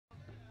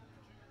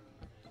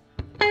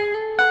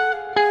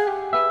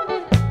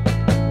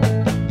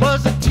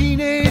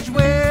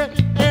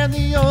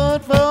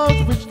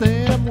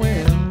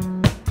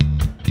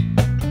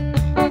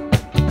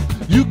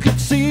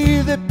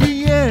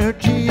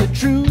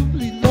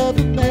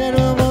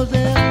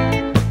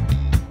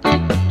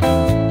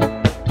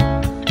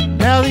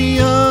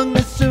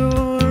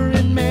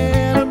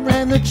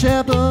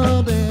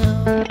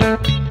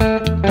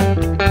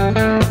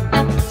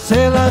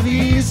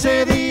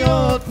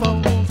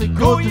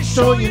goes to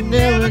show you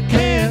never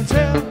can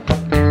tell.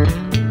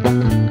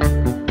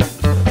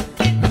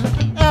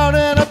 Out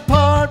an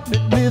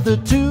apartment with a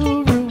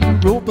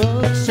 2-room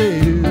robot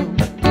sale.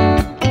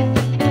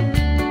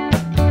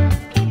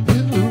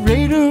 The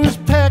Raiders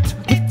packed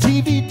with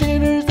TV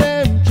dinners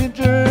and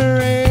ginger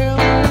ale.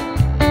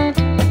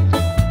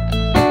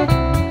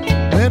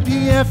 When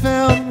Pierre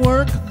found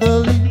work, the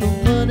legal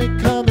money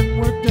coming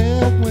worked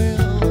out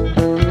well.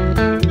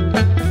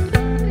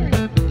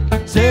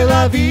 C'est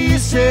la vie,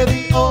 say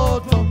the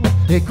old folks.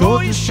 It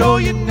goes to show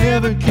you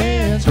never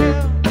can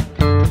tell.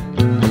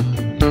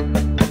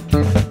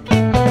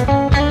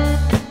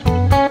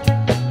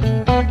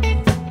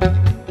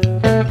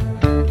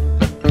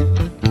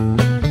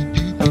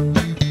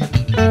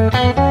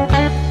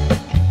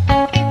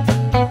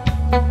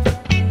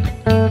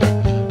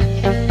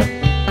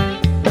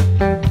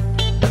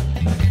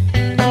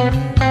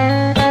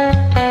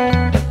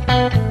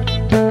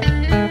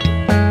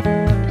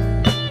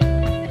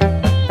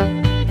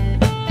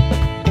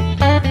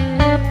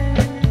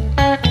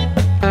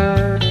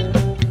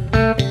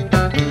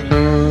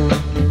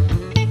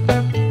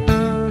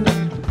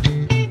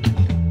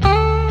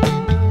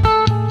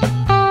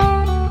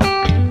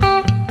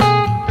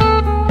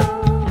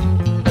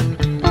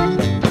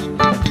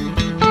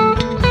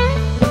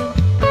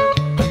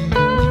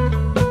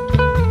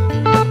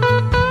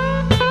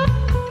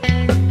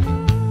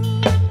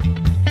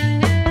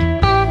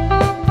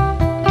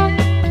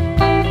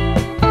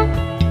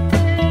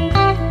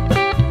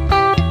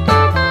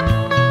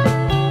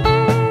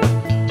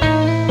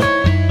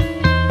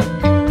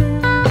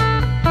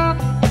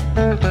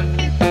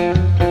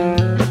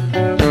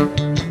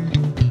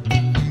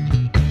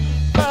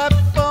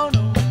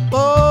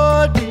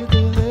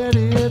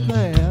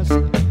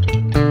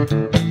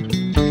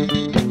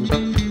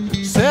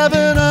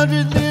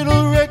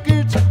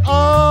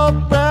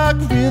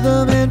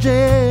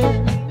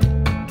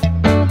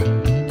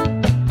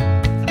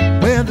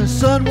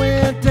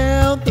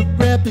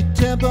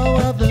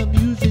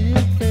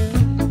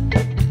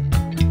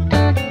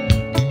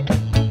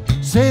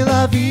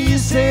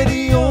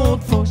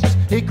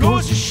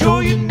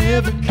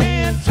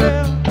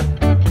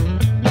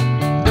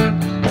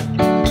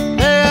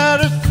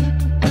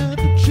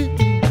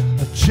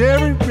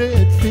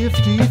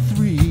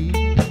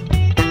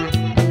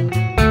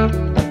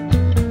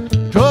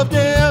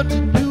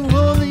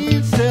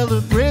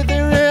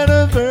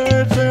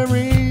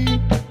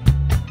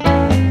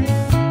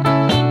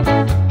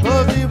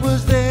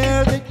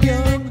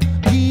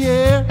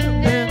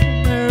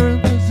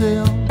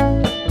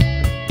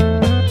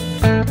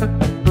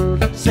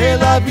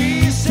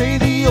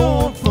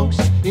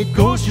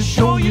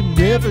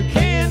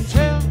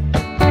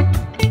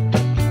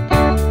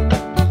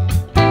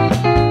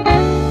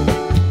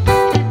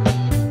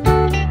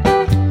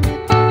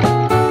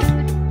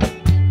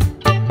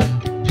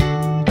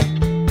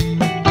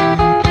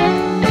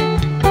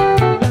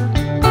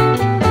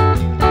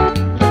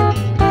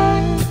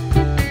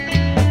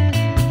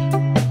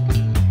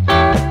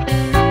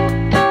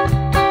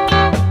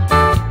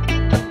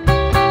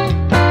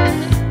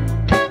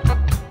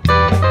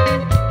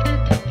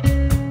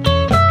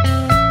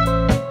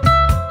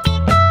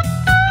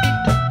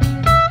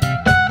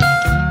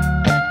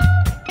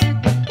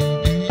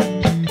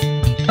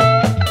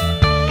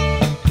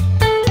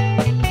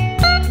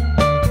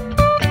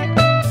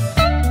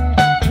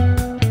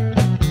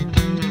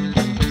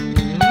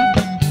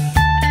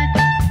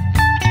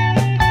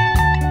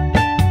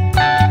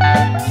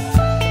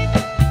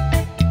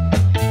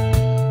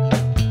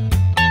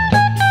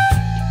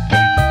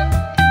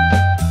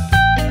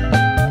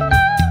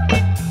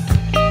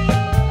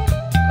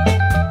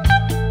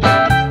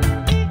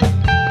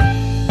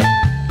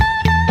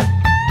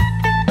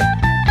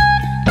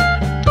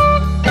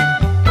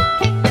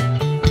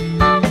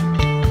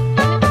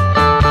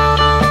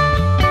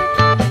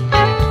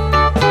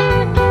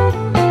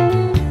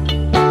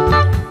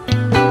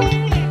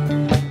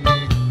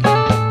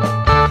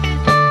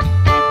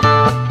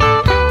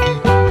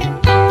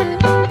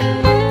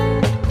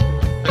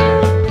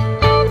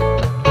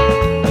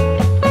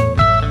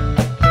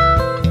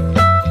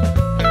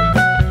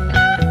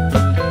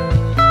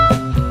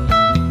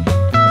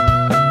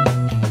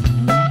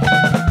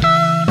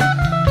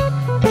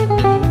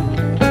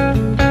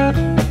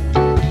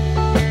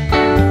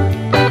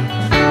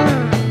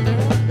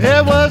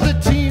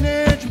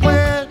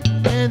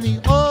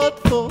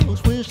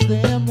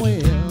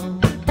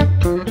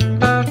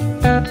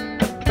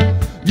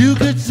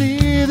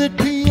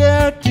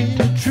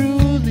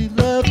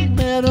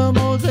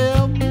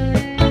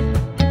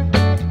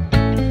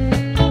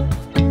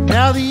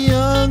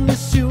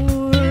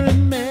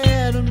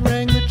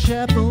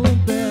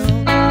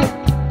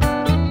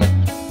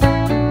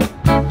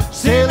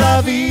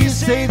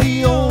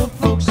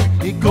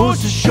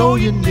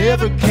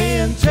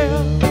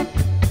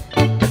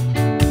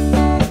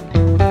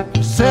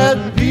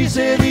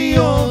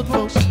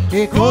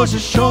 It goes to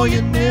show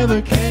you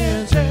never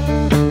can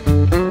tell.